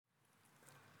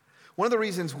One of the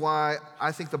reasons why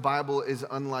I think the Bible is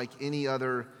unlike any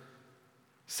other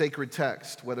sacred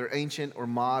text, whether ancient or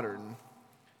modern,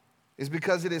 is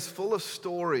because it is full of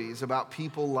stories about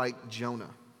people like Jonah.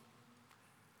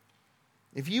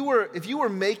 If you were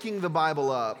making the Bible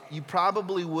up, you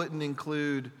probably wouldn't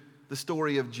include the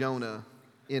story of Jonah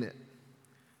in it.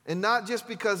 And not just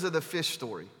because of the fish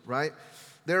story, right?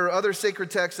 There are other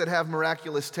sacred texts that have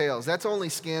miraculous tales. That's only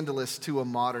scandalous to a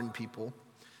modern people.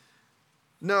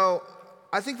 No,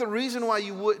 I think the reason why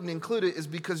you wouldn't include it is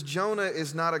because Jonah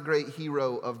is not a great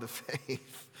hero of the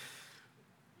faith.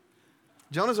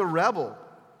 Jonah's a rebel.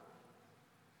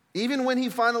 Even when he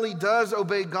finally does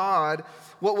obey God,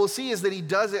 what we'll see is that he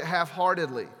does it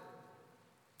half-heartedly.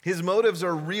 His motives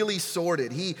are really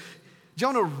sordid.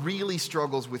 Jonah really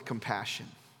struggles with compassion.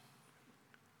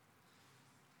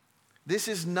 This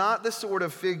is not the sort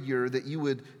of figure that you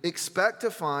would expect to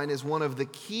find as one of the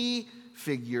key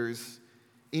figures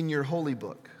in your holy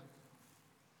book.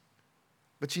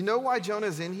 But you know why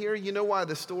Jonah's in here? You know why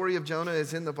the story of Jonah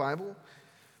is in the Bible?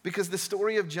 Because the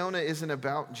story of Jonah isn't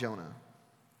about Jonah.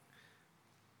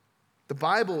 The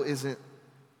Bible isn't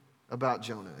about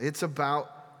Jonah. It's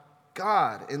about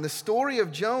God. And the story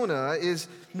of Jonah is,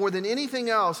 more than anything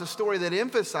else, a story that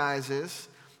emphasizes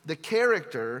the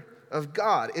character of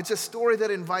God. It's a story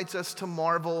that invites us to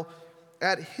marvel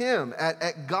at Him,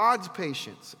 at God's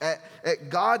patience, at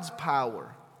God's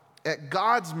power, at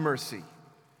God's mercy,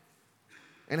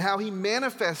 and how He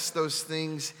manifests those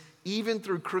things even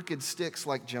through crooked sticks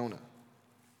like Jonah.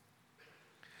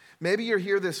 Maybe you're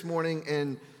here this morning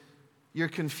and you're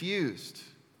confused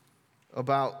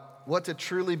about what to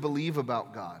truly believe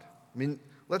about God. I mean,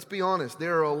 let's be honest,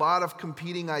 there are a lot of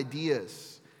competing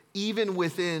ideas, even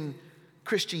within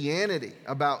Christianity,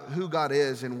 about who God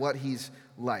is and what He's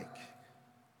like.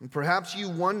 And perhaps you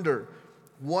wonder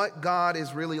what God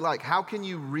is really like. How can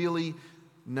you really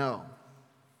know?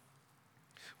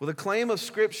 Well, the claim of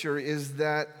Scripture is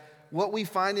that what we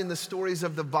find in the stories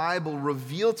of the Bible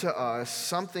reveal to us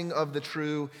something of the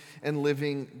true and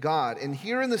living God. And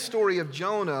here in the story of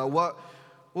Jonah, what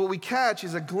we catch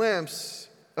is a glimpse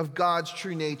of God's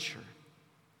true nature.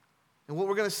 And what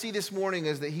we're going to see this morning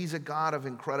is that He's a God of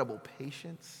incredible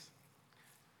patience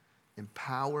and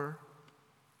power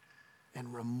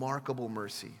and remarkable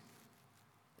mercy.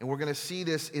 And we're going to see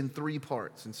this in 3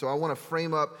 parts. And so I want to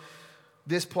frame up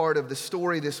this part of the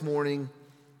story this morning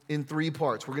in 3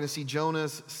 parts. We're going to see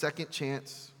Jonah's second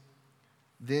chance,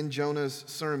 then Jonah's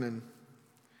sermon,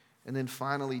 and then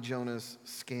finally Jonah's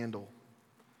scandal.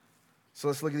 So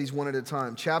let's look at these one at a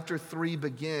time. Chapter 3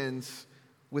 begins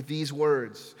with these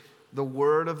words. The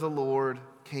word of the Lord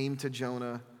came to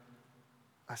Jonah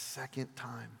a second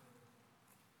time.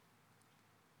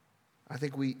 I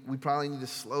think we probably need to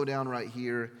slow down right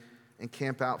here and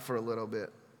camp out for a little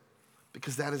bit,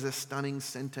 because that is a stunning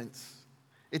sentence.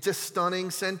 It's a stunning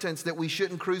sentence that we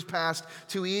shouldn't cruise past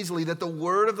too easily, that the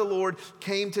word of the Lord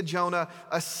came to Jonah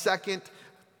a second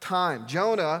time.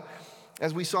 Jonah,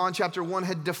 as we saw in chapter 1,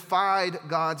 had defied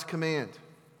God's command.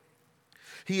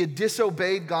 He had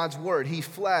disobeyed God's word. He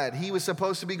fled. He was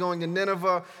supposed to be going to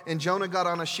Nineveh, and Jonah got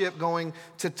on a ship going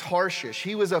to Tarshish.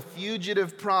 He was a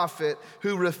fugitive prophet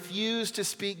who refused to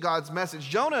speak God's message.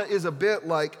 Jonah is a bit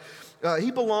like, he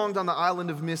belonged on the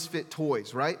island of misfit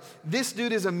toys, right? This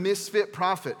dude is a misfit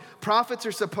prophet. Prophets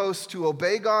are supposed to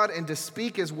obey God and to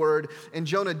speak His word, and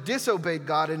Jonah disobeyed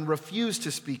God and refused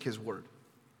to speak His word.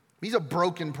 He's a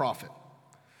broken prophet.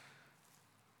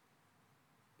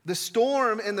 The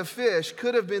storm and the fish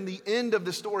could have been the end of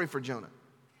the story for Jonah.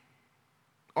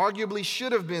 Arguably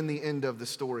should have been the end of the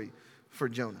story for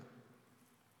Jonah.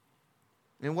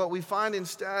 And what we find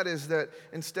instead is that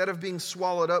instead of being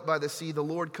swallowed up by the sea, the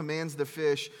Lord commands the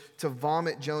fish to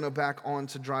vomit Jonah back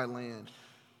onto dry land.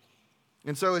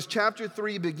 And so as chapter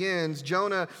 3 begins,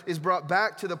 Jonah is brought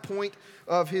back to the point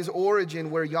of his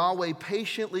origin where Yahweh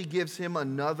patiently gives him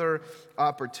another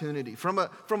opportunity. From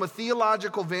a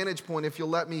theological vantage point, if you'll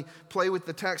let me play with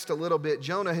the text a little bit,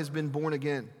 Jonah has been born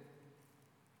again.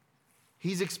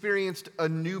 He's experienced a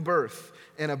new birth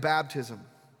and a baptism.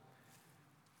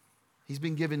 He's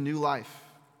been given new life.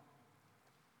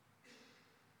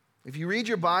 If you read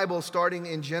your Bible starting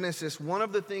in Genesis, one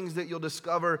of the things that you'll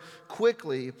discover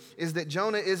quickly is that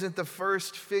Jonah isn't the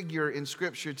first figure in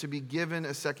Scripture to be given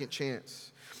a second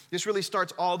chance. This really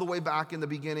starts all the way back in the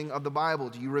beginning of the Bible.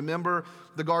 Do you remember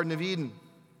the Garden of Eden?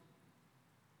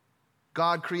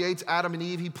 God creates Adam and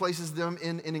Eve. He places them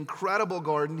in an incredible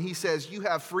garden. He says, you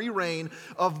have free reign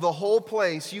of the whole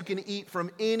place. You can eat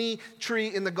from any tree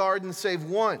in the garden save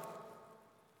one.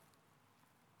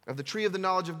 Of the tree of the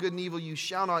knowledge of good and evil you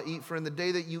shall not eat, for in the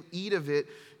day that you eat of it,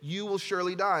 you will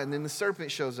surely die. And then the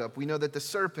serpent shows up. We know that the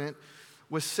serpent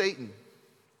was Satan.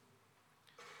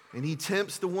 And he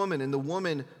tempts the woman, and the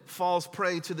woman falls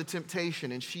prey to the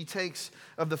temptation, and she takes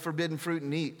of the forbidden fruit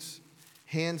and eats.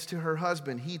 Hands to her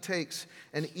husband, he takes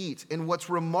and eats. And what's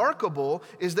remarkable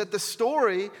is that the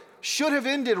story should have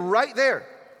ended right there.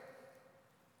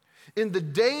 In the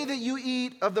day that you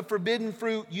eat of the forbidden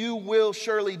fruit, you will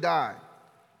surely die.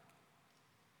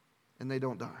 And they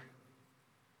don't die.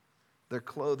 They're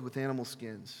clothed with animal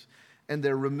skins, and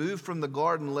they're removed from the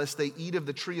garden lest they eat of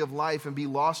the tree of life and be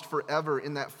lost forever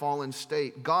in that fallen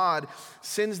state. God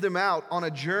sends them out on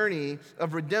a journey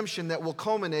of redemption that will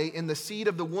culminate in the seed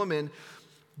of the woman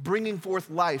bringing forth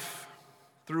life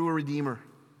through a redeemer.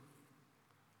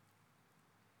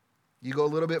 You go a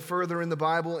little bit further in the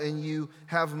Bible and you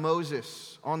have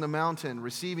Moses on the mountain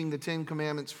receiving the 10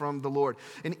 commandments from the Lord.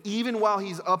 And even while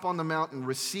he's up on the mountain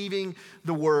receiving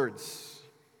the words,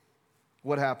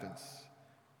 what happens?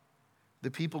 The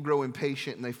people grow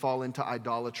impatient and they fall into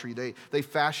idolatry. They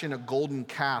fashion a golden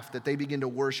calf that they begin to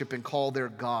worship and call their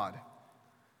God.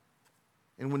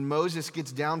 And when Moses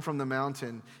gets down from the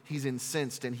mountain, he's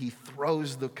incensed and he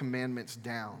throws the commandments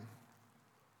down.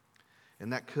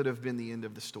 And that could have been the end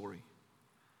of the story.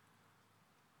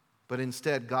 But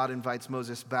instead, God invites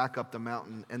Moses back up the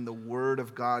mountain, and the word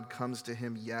of God comes to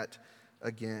him yet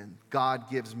again. God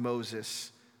gives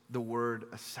Moses the word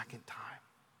a second time.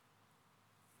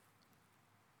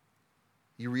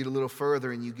 You read a little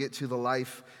further and you get to the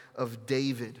life of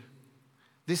David.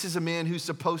 This is a man who's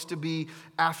supposed to be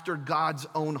after God's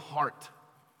own heart.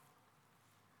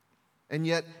 And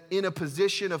yet, in a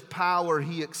position of power,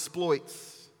 he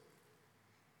exploits.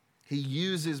 He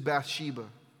uses Bathsheba.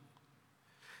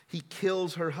 He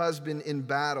kills her husband in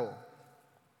battle.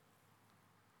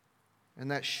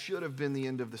 And that should have been the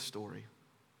end of the story.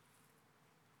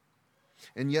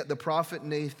 And yet the prophet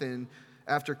Nathan,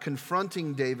 after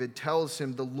confronting David, tells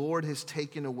him, the Lord has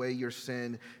taken away your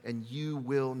sin and you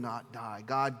will not die.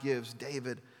 God gives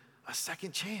David a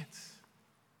second chance.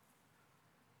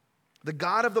 The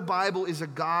God of the Bible is a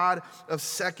God of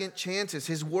second chances.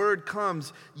 His word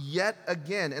comes yet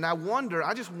again. And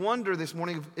I just wonder this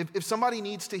morning if somebody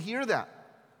needs to hear that.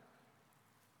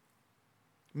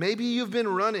 Maybe you've been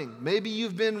running. Maybe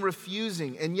you've been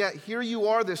refusing. And yet here you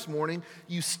are this morning.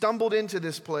 You stumbled into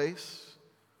this place.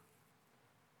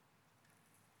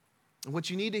 And what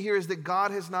you need to hear is that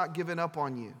God has not given up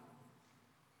on you.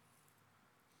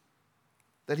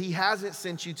 That he hasn't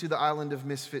sent you to the island of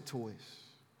misfit toys.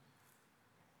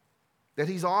 That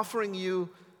he's offering you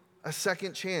a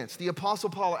second chance. The Apostle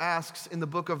Paul asks in the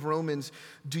book of Romans,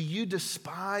 do you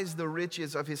despise the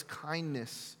riches of his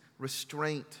kindness,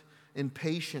 restraint, and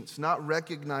patience, not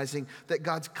recognizing that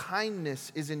God's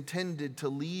kindness is intended to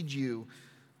lead you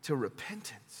to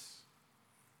repentance?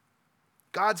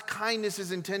 God's kindness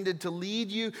is intended to lead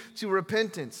you to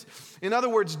repentance. In other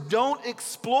words, don't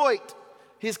exploit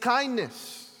his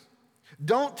kindness.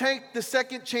 Don't take the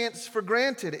second chance for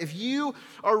granted. If you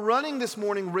are running this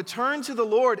morning, return to the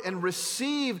Lord and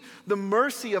receive the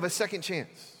mercy of a second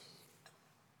chance.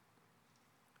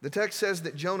 The text says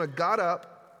that Jonah got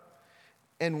up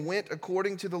and went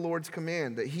according to the Lord's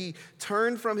command, that he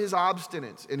turned from his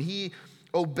obstinance and he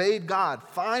obeyed God,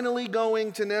 finally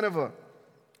going to Nineveh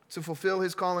to fulfill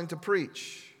his calling to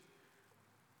preach.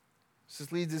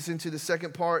 This leads us into the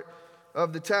second part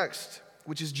of the text,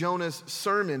 which is Jonah's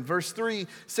sermon. Verse 3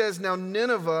 says, now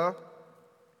Nineveh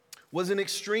was an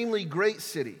extremely great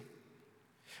city,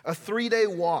 a 3-day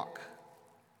walk.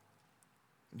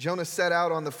 Jonah set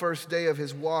out on the first day of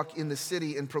his walk in the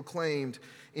city and proclaimed,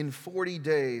 in 40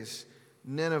 days,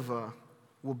 Nineveh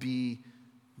will be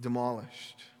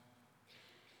demolished.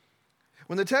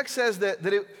 When the text says that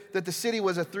the city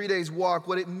was a 3 days walk,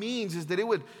 what it means is that it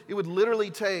would literally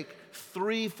take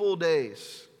 3 full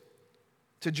days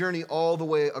to journey all the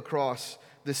way across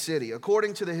the city.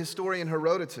 According to the historian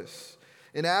Herodotus,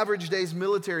 an average day's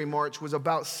military march was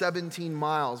about 17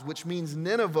 miles, which means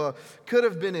Nineveh could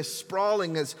have been as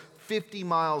sprawling as 50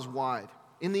 miles wide.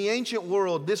 In the ancient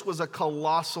world, this was a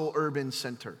colossal urban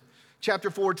center.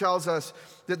 Chapter 4 tells us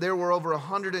that there were over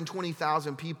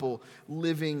 120,000 people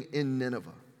living in Nineveh.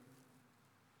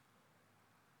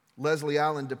 Leslie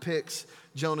Allen depicts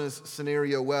Jonah's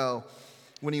scenario well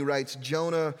when he writes,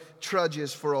 Jonah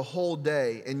trudges for a whole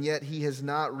day, and yet he has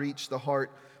not reached the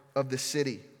heart of the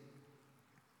city.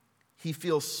 He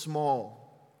feels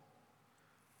small,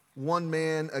 one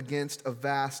man against a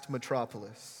vast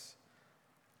metropolis,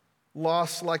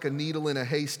 lost like a needle in a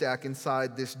haystack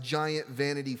inside this giant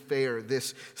Vanity Fair,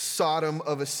 this Sodom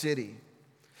of a city.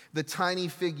 The tiny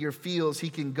figure feels he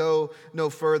can go no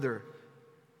further.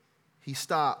 He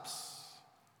stops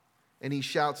and he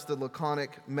shouts the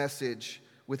laconic message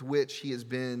with which he has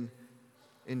been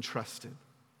entrusted.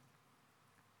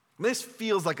 This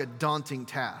feels like a daunting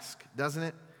task, doesn't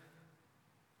it?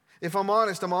 If I'm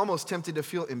honest, I'm almost tempted to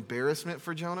feel embarrassment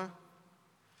for Jonah.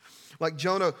 Like,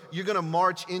 Jonah, you're going to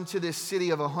march into this city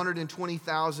of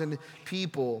 120,000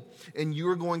 people, and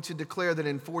you're going to declare that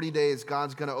in 40 days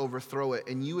God's going to overthrow it,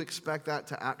 and you expect that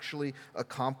to actually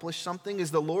accomplish something?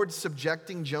 Is the Lord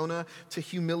subjecting Jonah to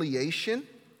humiliation?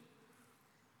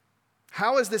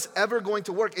 How is this ever going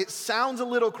to work? It sounds a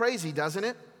little crazy, doesn't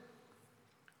it?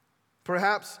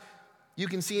 Perhaps you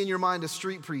can see in your mind a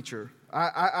street preacher.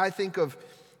 I think of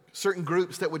certain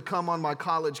groups that would come on my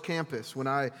college campus when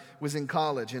I was in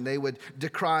college, and they would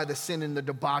decry the sin and the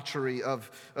debauchery of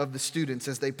the students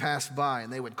as they passed by,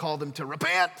 and they would call them to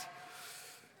repent.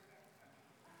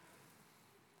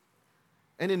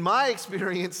 And in my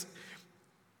experience,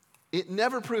 it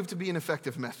never proved to be an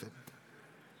effective method.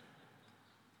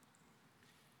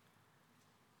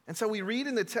 And so we read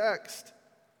in the text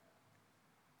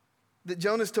that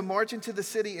Jonah's to march into the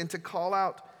city and to call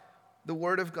out the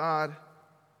word of God.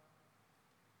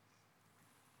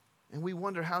 And we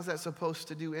wonder, how's that supposed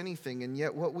to do anything? And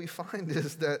yet what we find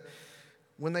is that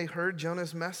when they heard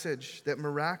Jonah's message, that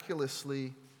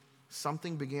miraculously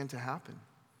something began to happen.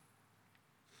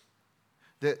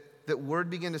 That word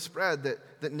began to spread,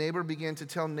 that neighbor began to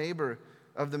tell neighbor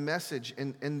of the message,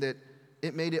 and that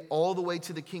it made it all the way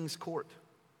to the king's court.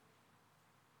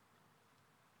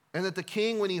 And that the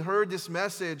king, when he heard this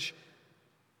message,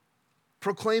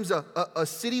 proclaims a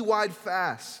citywide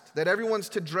fast, that everyone's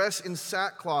to dress in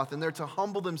sackcloth and they're to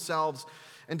humble themselves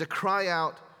and to cry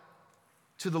out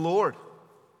to the Lord.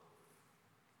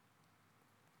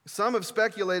 Some have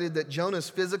speculated that Jonah's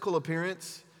physical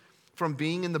appearance from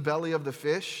being in the belly of the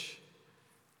fish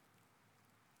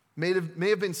may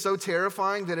have been so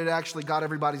terrifying that it actually got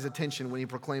everybody's attention when he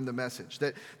proclaimed the message.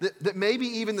 That maybe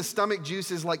even the stomach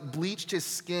juices like bleached his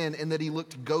skin and that he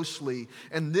looked ghostly,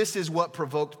 and this is what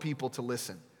provoked people to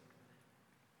listen.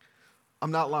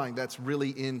 I'm not lying, that's really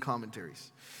in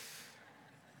commentaries.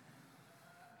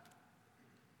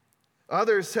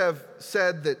 Others have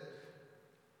said that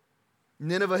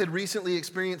Nineveh had recently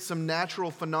experienced some natural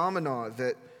phenomena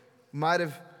that might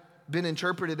have been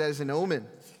interpreted as an omen,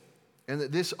 and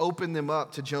that this opened them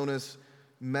up to Jonah's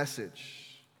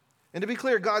message. And to be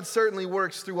clear, God certainly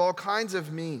works through all kinds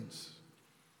of means.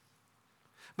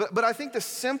 But I think the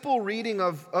simple reading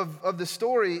of the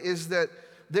story is that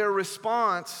their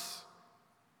response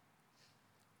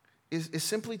is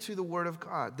simply to the word of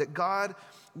God, that God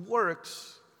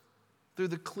works through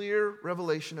the clear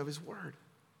revelation of his word.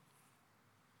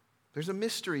 There's a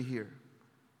mystery here,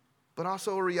 but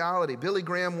also a reality. Billy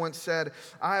Graham once said,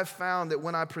 "I have found that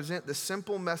when I present the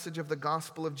simple message of the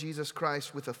gospel of Jesus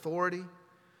Christ with authority,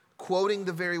 quoting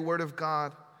the very word of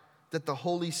God, that the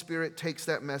Holy Spirit takes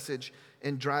that message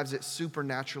and drives it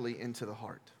supernaturally into the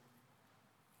heart."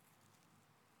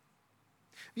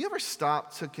 Have you ever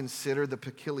stopped to consider the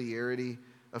peculiarity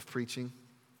of preaching?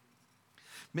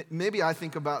 Maybe I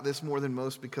think about this more than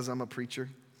most because I'm a preacher.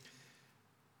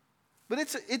 But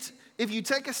it's if you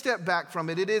take a step back from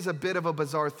it, it is a bit of a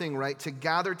bizarre thing, right? To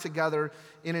gather together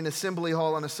in an assembly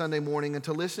hall on a Sunday morning and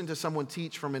to listen to someone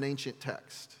teach from an ancient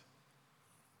text.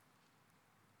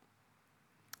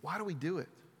 Why do we do it?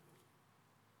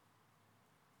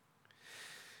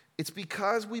 It's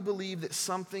because we believe that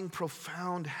something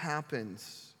profound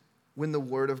happens when the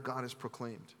word of God is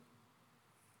proclaimed.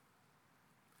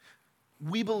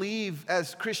 We believe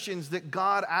as Christians that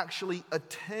God actually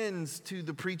attends to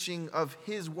the preaching of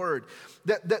his word,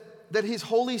 that his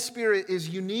Holy Spirit is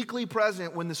uniquely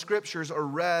present when the scriptures are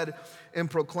read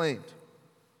and proclaimed.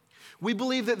 We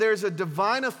believe that there's a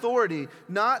divine authority,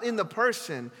 not in the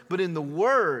person, but in the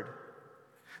word,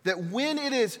 that when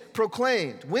it is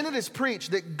proclaimed, when it is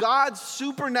preached, that God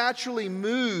supernaturally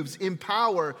moves in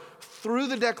power through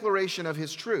the declaration of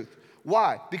his truth.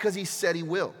 Why? Because he said he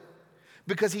will.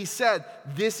 Because he said,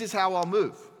 this is how I'll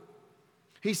move.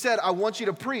 He said, I want you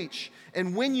to preach,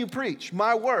 and when you preach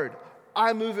my word,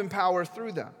 I move in power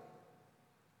through them.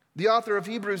 The author of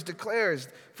Hebrews declares,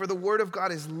 for the word of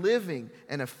God is living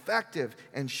and effective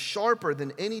and sharper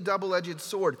than any double-edged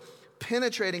sword,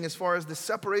 penetrating as far as the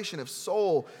separation of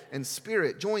soul and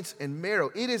spirit, joints and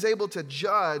marrow. It is able to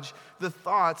judge the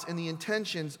thoughts and the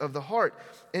intentions of the heart.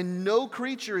 And no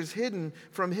creature is hidden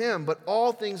from him, but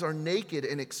all things are naked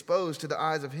and exposed to the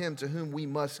eyes of him to whom we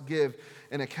must give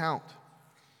an account.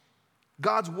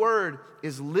 God's word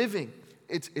is living.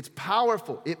 It's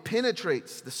powerful. It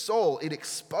penetrates the soul. It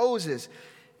exposes.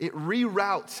 it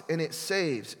reroutes and it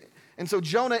saves. And so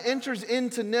Jonah enters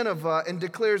into Nineveh and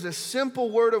declares a simple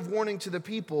word of warning to the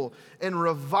people, and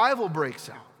revival breaks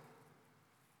out.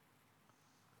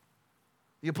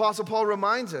 The Apostle Paul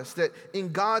reminds us that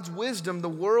in God's wisdom, the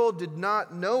world did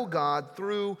not know God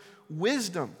through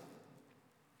wisdom,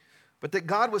 but that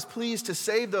God was pleased to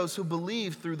save those who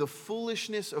believe through the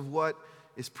foolishness of what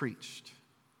is preached.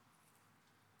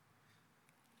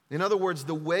 In other words,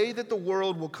 the way that the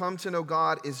world will come to know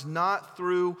God is not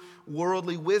through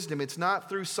worldly wisdom. It's not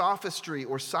through sophistry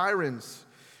or sirens.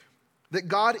 That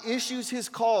God issues his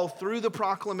call through the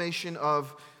proclamation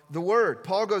of the word.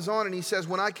 Paul goes on and he says,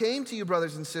 when I came to you,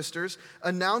 brothers and sisters,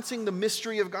 announcing the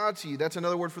mystery of God to you, that's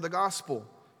another word for the gospel,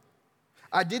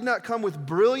 I did not come with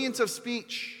brilliance of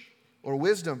speech or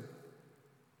wisdom.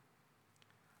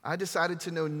 I decided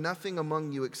to know nothing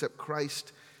among you except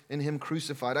Christ and him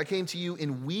crucified. I came to you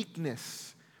in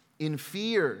weakness, in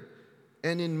fear,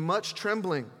 and in much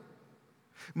trembling.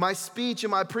 My speech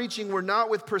and my preaching were not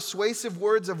with persuasive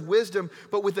words of wisdom,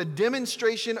 but with a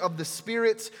demonstration of the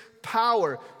Spirit's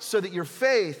power, so that your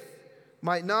faith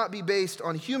might not be based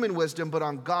on human wisdom, but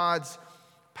on God's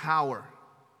power.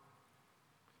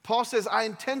 Paul says, I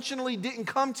intentionally didn't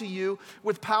come to you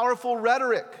with powerful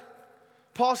rhetoric.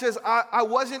 Paul says, I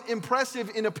wasn't impressive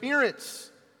in appearance.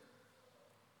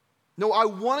 No, I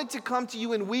wanted to come to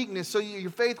you in weakness so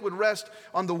your faith would rest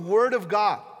on the word of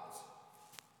God.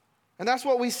 And that's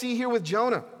what we see here with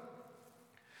Jonah.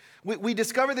 We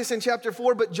discover this in chapter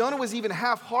 4, but Jonah was even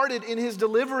half-hearted in his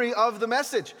delivery of the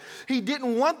message. He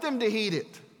didn't want them to heed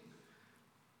it.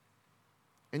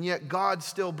 And yet God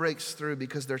still breaks through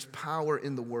because there's power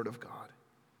in the word of God.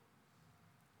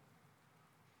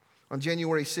 On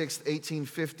January 6th,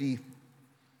 1850,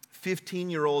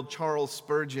 15-year-old Charles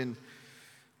Spurgeon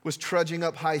was trudging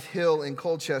up Hythe Hill in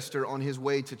Colchester on his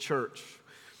way to church.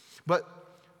 But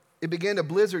it began to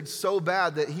blizzard so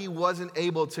bad that he wasn't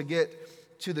able to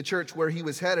get to the church where he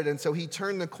was headed. And so he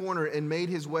turned the corner and made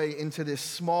his way into this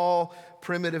small,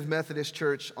 primitive Methodist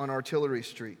church on Artillery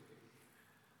Street.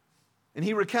 And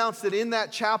he recounts that in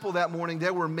that chapel that morning,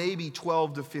 there were maybe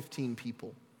 12 to 15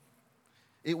 people.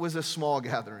 It was a small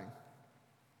gathering.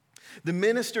 The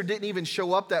minister didn't even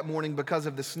show up that morning because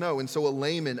of the snow, and so a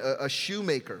layman, a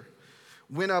shoemaker,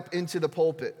 went up into the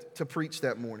pulpit to preach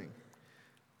that morning.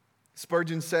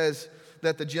 Spurgeon says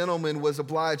that the gentleman was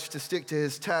obliged to stick to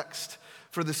his text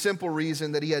for the simple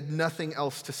reason that he had nothing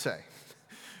else to say.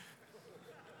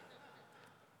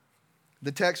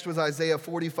 The text was Isaiah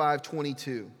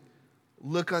 45:22.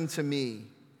 Look unto me,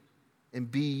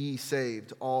 and be ye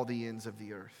saved, all the ends of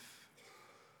the earth.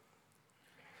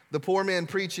 The poor man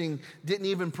preaching didn't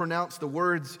even pronounce the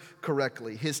words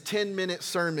correctly. His 10-minute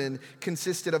sermon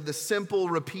consisted of the simple,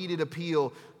 repeated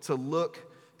appeal to look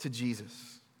to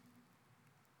Jesus.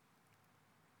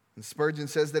 And Spurgeon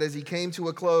says that as he came to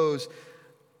a close,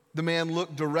 the man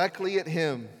looked directly at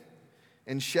him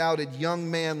and shouted, "Young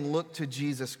man, look to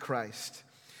Jesus Christ."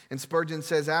 And Spurgeon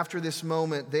says, after this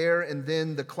moment, there and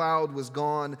then the cloud was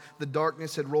gone, the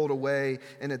darkness had rolled away,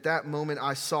 and at that moment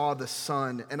I saw the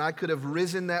sun. And I could have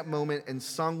risen that moment and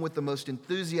sung with the most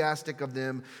enthusiastic of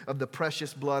them of the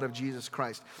precious blood of Jesus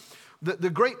Christ. The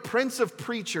great prince of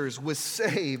preachers was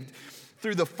saved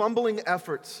through the fumbling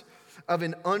efforts of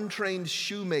an untrained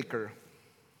shoemaker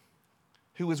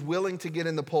who was willing to get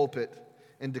in the pulpit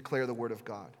and declare the word of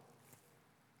God.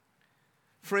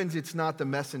 Friends, it's not the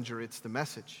messenger, it's the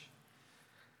message.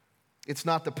 It's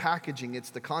not the packaging, it's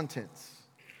the contents.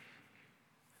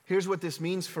 Here's what this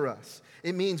means for us.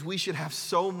 It means we should have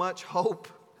so much hope.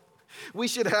 We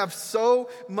should have so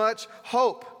much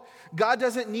hope. God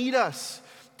doesn't need us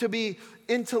to be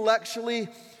intellectually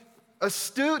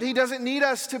astute. He doesn't need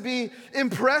us to be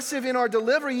impressive in our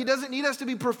delivery. He doesn't need us to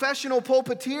be professional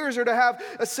pulpiteers or to have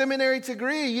a seminary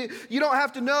degree. You don't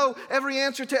have to know every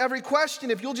answer to every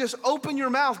question. If you'll just open your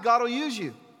mouth, God will use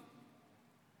you.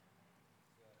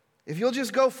 If you'll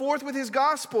just go forth with his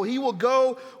gospel, he will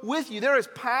go with you. There is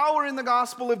power in the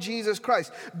gospel of Jesus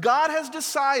Christ. God has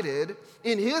decided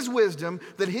in his wisdom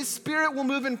that his Spirit will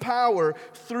move in power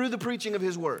through the preaching of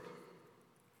his word.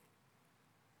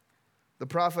 The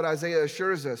prophet Isaiah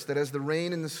assures us that as the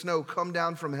rain and the snow come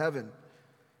down from heaven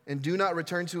and do not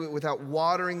return to it without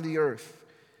watering the earth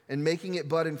and making it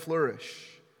bud and flourish,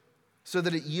 so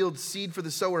that it yields seed for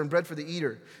the sower and bread for the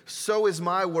eater, so is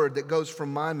my word that goes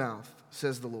from my mouth,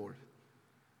 says the Lord.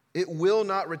 It will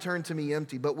not return to me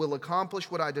empty, but will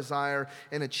accomplish what I desire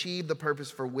and achieve the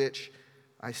purpose for which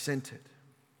I sent it.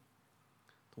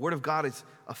 The word of God is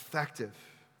effective.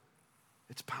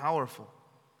 It's powerful.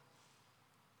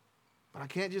 But I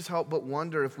can't just help but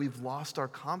wonder if we've lost our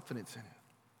confidence in it.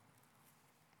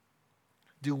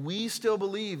 Do we still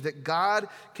believe that God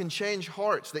can change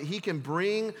hearts, that he can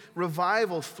bring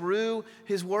revival through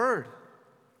his word?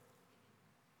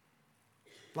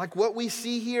 Like what we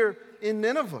see here in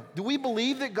Nineveh. Do we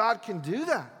believe that God can do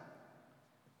that?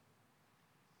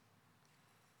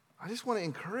 I just want to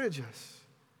encourage us,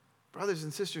 brothers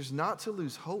and sisters, not to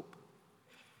lose hope.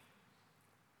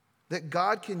 That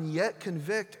God can yet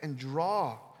convict and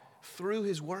draw through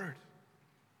his word.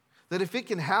 That if it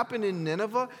can happen in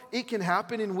Nineveh, it can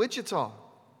happen in Wichita.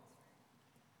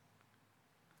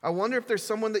 I wonder if there's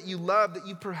someone that you love that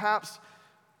you perhaps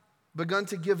begun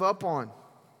to give up on,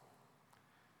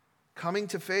 coming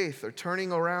to faith or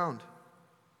turning around.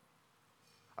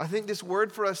 I think this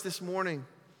word for us this morning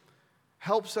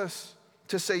helps us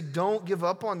to say, don't give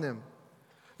up on them.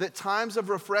 That times of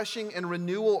refreshing and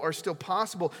renewal are still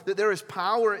possible, that there is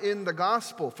power in the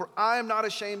gospel. For I am not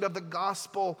ashamed of the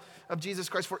gospel of Jesus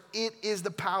Christ, for it is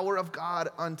the power of God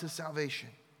unto salvation.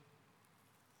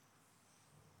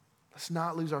 Let's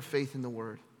not lose our faith in the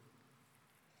word.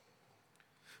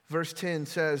 Verse 10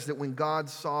 says that when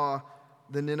God saw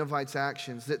the Ninevites'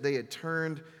 actions, that they had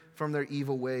turned from their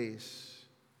evil ways,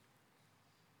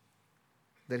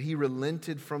 that he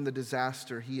relented from the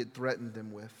disaster he had threatened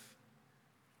them with,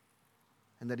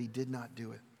 and that he did not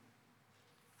do it.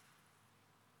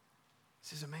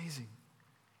 This is amazing.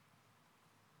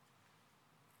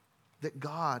 That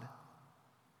God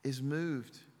is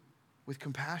moved with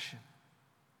compassion.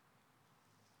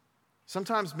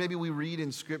 Sometimes maybe we read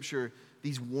in Scripture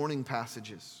these warning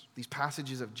passages, these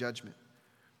passages of judgment.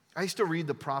 I used to read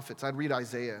the prophets. I'd read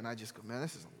Isaiah, and I just go, man,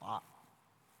 this is a lot.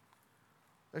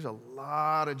 There's a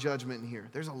lot of judgment in here.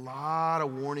 There's a lot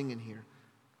of warning in here.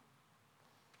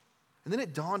 And then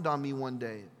it dawned on me one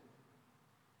day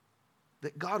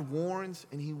that God warns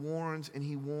and he warns and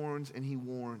he warns and he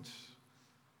warns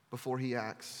before he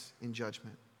acts in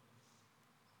judgment.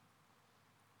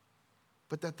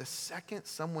 But that the second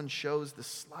someone shows the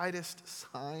slightest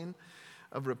sign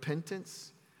of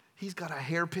repentance, he's got a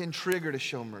hairpin trigger to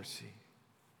show mercy.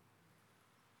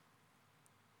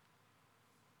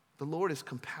 The Lord is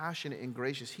compassionate and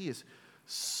gracious. He is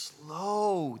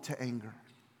slow to anger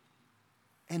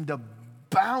and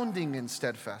abounding in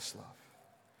steadfast love.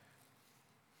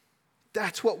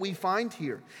 That's what we find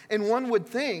here. And one would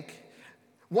think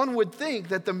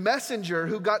that the messenger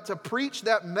who got to preach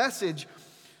that message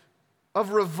of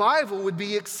revival would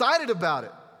be excited about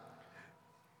it.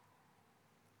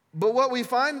 But what we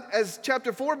find as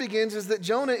chapter 4 begins is that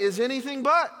Jonah is anything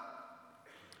but.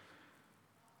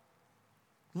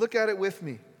 Look at it with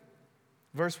me.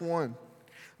 Verse 1.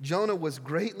 Jonah was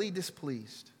greatly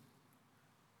displeased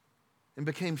and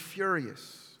became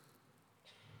furious.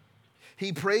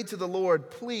 He prayed to the Lord,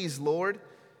 "Please, Lord,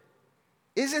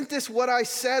 isn't this what I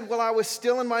said while I was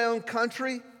still in my own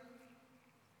country?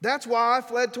 That's why I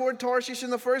fled toward Tarshish in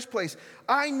the first place.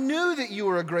 I knew that you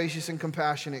were a gracious and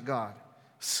compassionate God,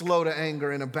 slow to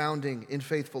anger and abounding in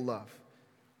faithful love,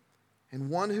 and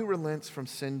one who relents from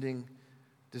sending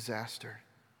disaster."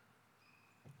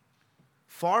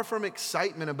 Far from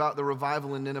excitement about the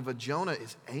revival in Nineveh, Jonah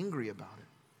is angry about it.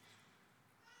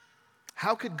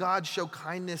 How could God show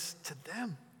kindness to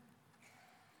them?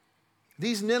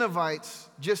 These Ninevites,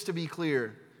 just to be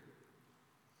clear,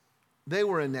 they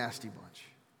were a nasty bunch.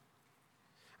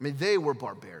 I mean, they were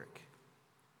barbaric.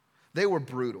 They were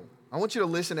brutal. I want you to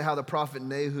listen to how the prophet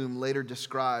Nahum later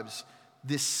describes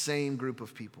this same group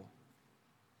of people.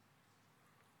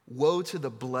 Woe to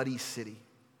the bloody city,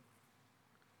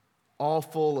 all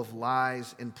full of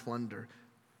lies and plunder,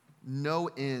 no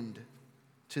end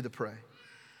to the prey.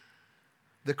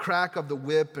 The crack of the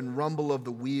whip and rumble of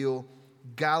the wheel,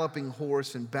 galloping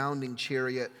horse and bounding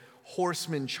chariot,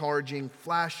 horsemen charging,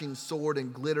 flashing sword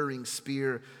and glittering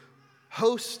spear,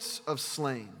 hosts of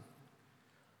slain,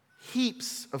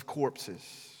 heaps of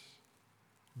corpses,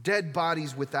 dead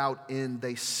bodies without end.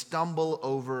 They stumble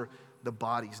over the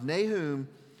bodies. Nahum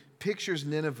pictures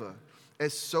Nineveh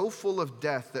as so full of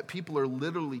death that people are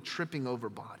literally tripping over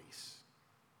bodies.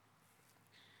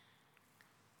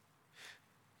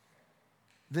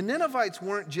 The Ninevites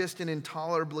weren't just an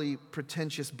intolerably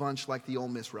pretentious bunch like the Ole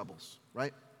Miss Rebels,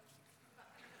 right?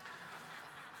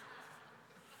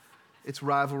 It's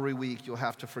rivalry week, you'll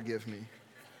have to forgive me.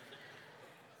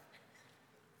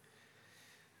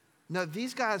 No,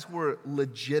 these guys were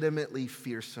legitimately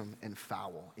fearsome and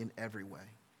foul in every way.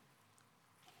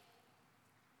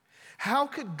 How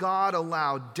could God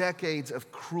allow decades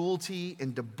of cruelty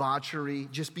and debauchery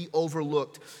just be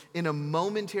overlooked in a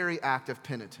momentary act of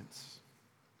penitence?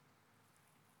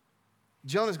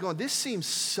 Jonah's going, this seems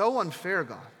so unfair,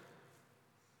 God.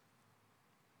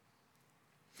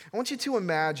 I want you to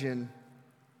imagine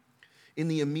in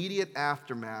the immediate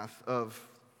aftermath of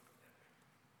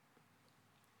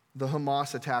the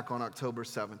Hamas attack on October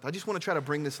 7th. I just want to try to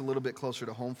bring this a little bit closer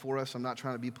to home for us. I'm not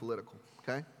trying to be political,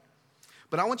 okay?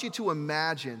 But I want you to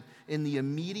imagine in the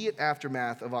immediate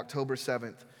aftermath of October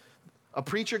 7th, a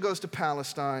preacher goes to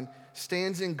Palestine,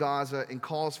 stands in Gaza, and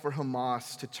calls for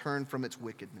Hamas to turn from its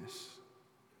wickedness.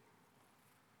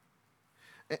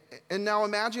 And now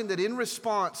imagine that in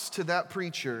response to that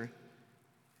preacher,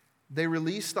 they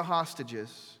release the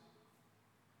hostages,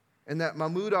 and that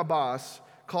Mahmoud Abbas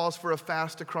calls for a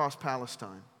fast across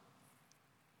Palestine.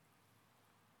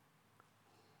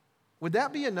 Would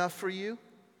that be enough for you?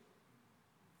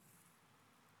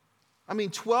 I mean,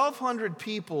 1,200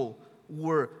 people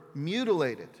were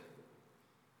mutilated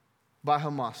by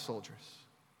Hamas soldiers.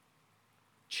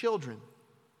 Children,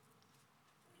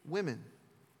 women.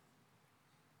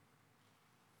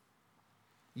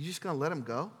 You just gonna let them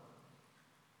go?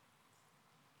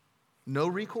 No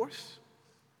recourse?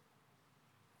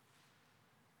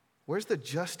 Where's the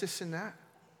justice in that?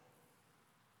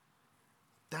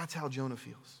 That's how Jonah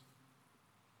feels.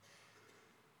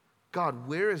 God,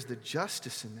 where is the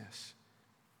justice in this?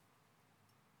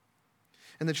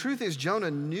 And the truth is, Jonah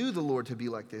knew the Lord to be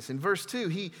like this. In verse 2,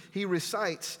 he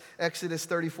recites Exodus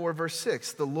 34, verse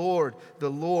 6. The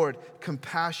Lord,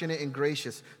 compassionate and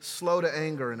gracious, slow to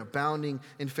anger and abounding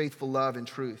in faithful love and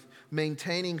truth,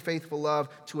 maintaining faithful love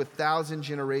to 1,000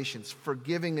 generations,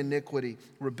 forgiving iniquity,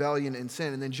 rebellion, and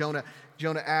sin. And then Jonah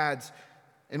adds,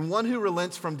 and one who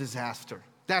relents from disaster.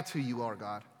 That's who you are,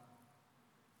 God.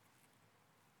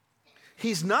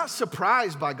 He's not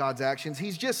surprised by God's actions.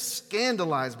 He's just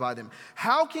scandalized by them.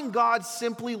 How can God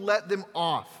simply let them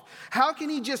off? How can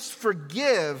he just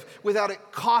forgive without it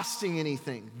costing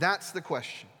anything? That's the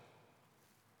question.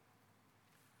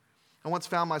 I once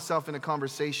found myself in a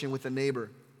conversation with a neighbor,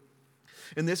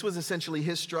 and this was essentially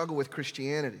his struggle with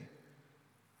Christianity.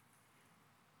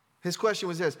 His question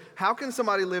was this: how can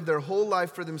somebody live their whole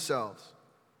life for themselves,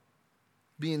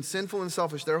 being sinful and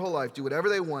selfish their whole life, do whatever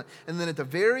they want, and then at the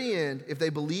very end, if they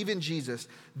believe in Jesus,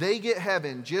 they get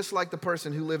heaven just like the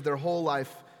person who lived their whole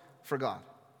life for God?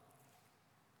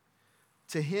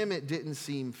 To him, it didn't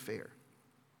seem fair.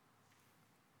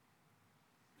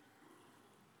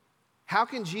 How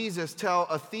can Jesus tell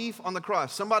a thief on the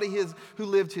cross, somebody who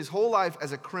lived his whole life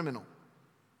as a criminal,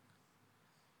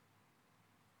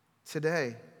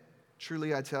 today,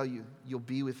 truly I tell you, you'll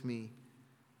be with me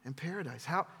in paradise?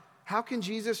 How can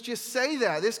Jesus just say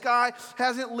that? This guy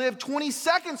hasn't lived 20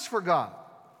 seconds for God.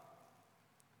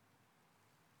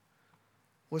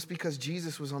 Well, it's because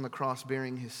Jesus was on the cross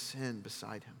bearing his sin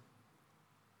beside him.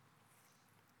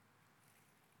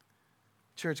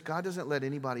 Church, God doesn't let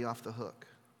anybody off the hook.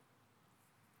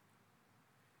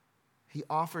 He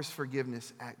offers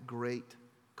forgiveness at great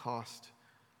cost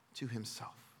to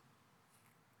himself.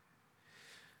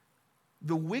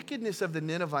 The wickedness of the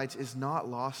Ninevites is not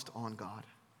lost on God.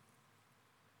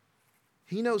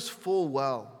 He knows full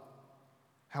well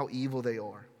how evil they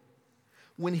are.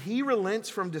 When he relents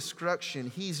from destruction,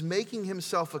 he's making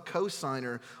himself a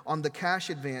cosigner on the cash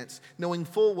advance, knowing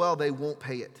full well they won't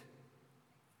pay it.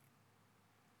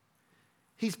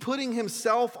 He's putting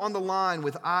himself on the line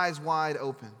with eyes wide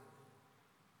open.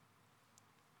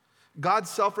 God's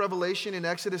self-revelation in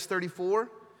Exodus 34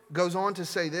 goes on to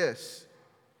say this: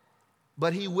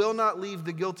 but he will not leave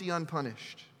the guilty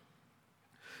unpunished,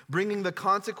 bringing the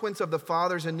consequence of the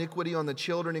father's iniquity on the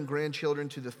children and grandchildren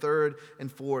to the third and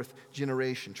fourth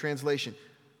generation. Translation: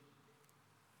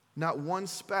 not one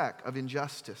speck of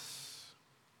injustice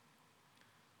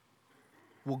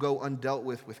will go undealt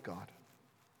with God.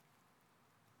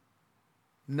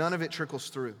 None of it trickles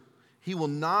through. He will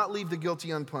not leave the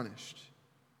guilty unpunished.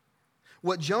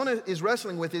 What Jonah is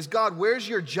wrestling with is, God, where's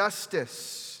your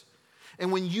justice?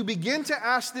 And when you begin to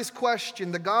ask this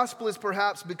question, the gospel is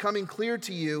perhaps becoming clear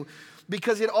to you,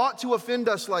 because it ought to offend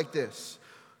us like this.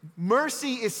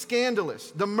 Mercy is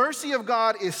scandalous. The mercy of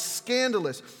God is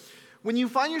scandalous. When you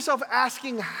find yourself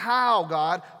asking how,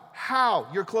 God, how,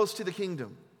 you're close to the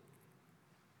kingdom.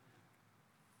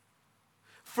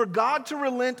 For God to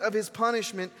relent of his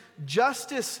punishment,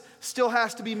 justice still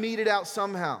has to be meted out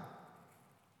somehow.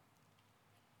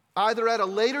 Either at a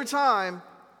later time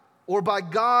or by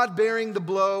God bearing the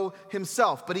blow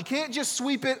himself. But he can't just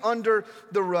sweep it under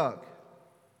the rug.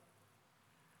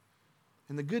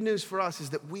 And the good news for us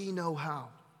is that we know how.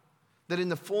 That in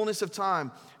the fullness of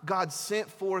time, God sent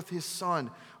forth his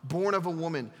Son, born of a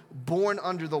woman, born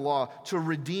under the law, to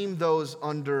redeem those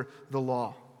under the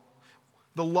law.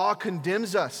 The law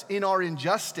condemns us in our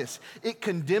injustice. It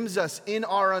condemns us in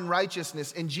our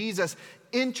unrighteousness. And Jesus,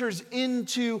 enters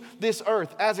into this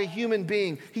earth as a human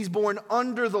being. He's born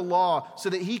under the law so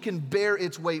that he can bear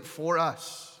its weight for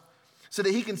us, so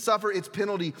that he can suffer its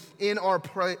penalty in our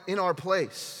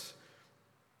place.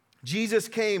 Jesus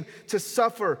came to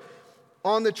suffer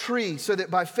on the tree so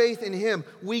that by faith in him,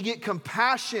 we get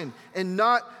compassion and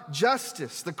not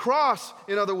justice. The cross,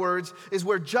 in other words, is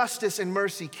where justice and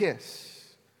mercy kiss.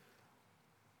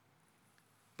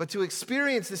 But to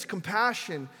experience this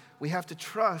compassion, we have to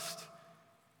trust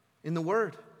in the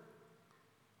Word.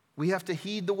 We have to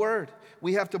heed the Word.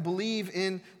 We have to believe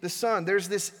in the Son. There's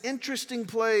this interesting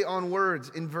play on words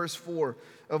in verse 4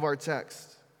 of our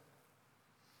text.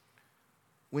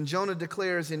 When Jonah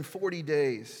declares in 40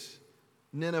 days,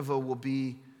 Nineveh will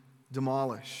be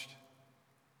demolished.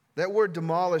 That word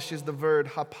demolish is the verb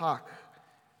hapak,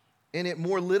 and it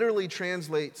more literally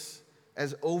translates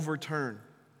as overturn.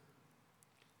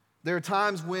 There are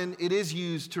times when it is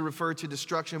used to refer to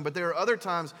destruction, but there are other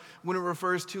times when it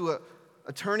refers to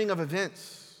a turning of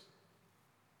events.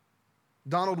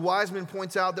 Donald Wiseman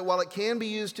points out that while it can be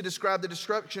used to describe the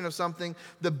destruction of something,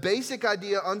 the basic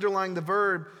idea underlying the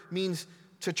verb means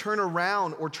to turn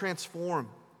around or transform.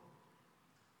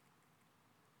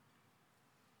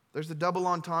 There's a double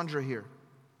entendre here.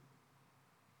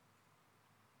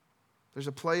 There's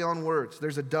a play on words.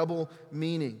 There's a double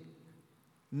meaning.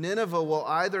 Nineveh will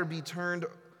either be turned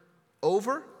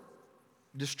over,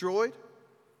 destroyed,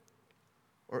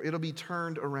 or it'll be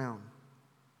turned around.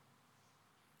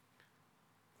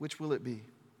 Which will it be?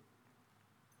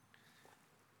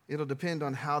 It'll depend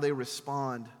on how they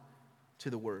respond to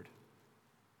the word.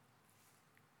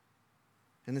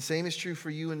 And the same is true for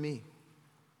you and me,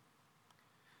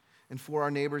 and for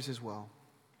our neighbors as well.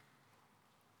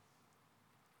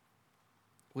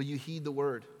 Will you heed the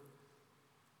word?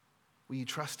 Will you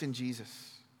trust in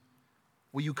Jesus?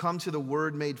 Will you come to the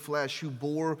Word made flesh who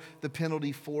bore the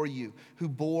penalty for you, who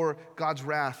bore God's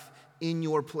wrath in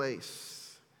your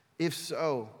place? If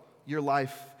so, your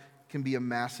life can be a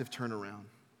massive turnaround.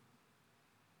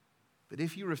 But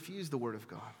if you refuse the Word of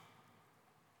God,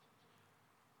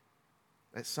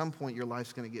 at some point your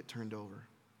life's going to get turned over.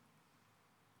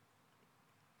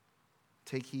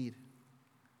 Take heed.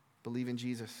 Believe in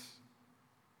Jesus.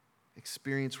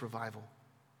 Experience revival.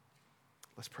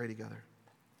 Let's pray together.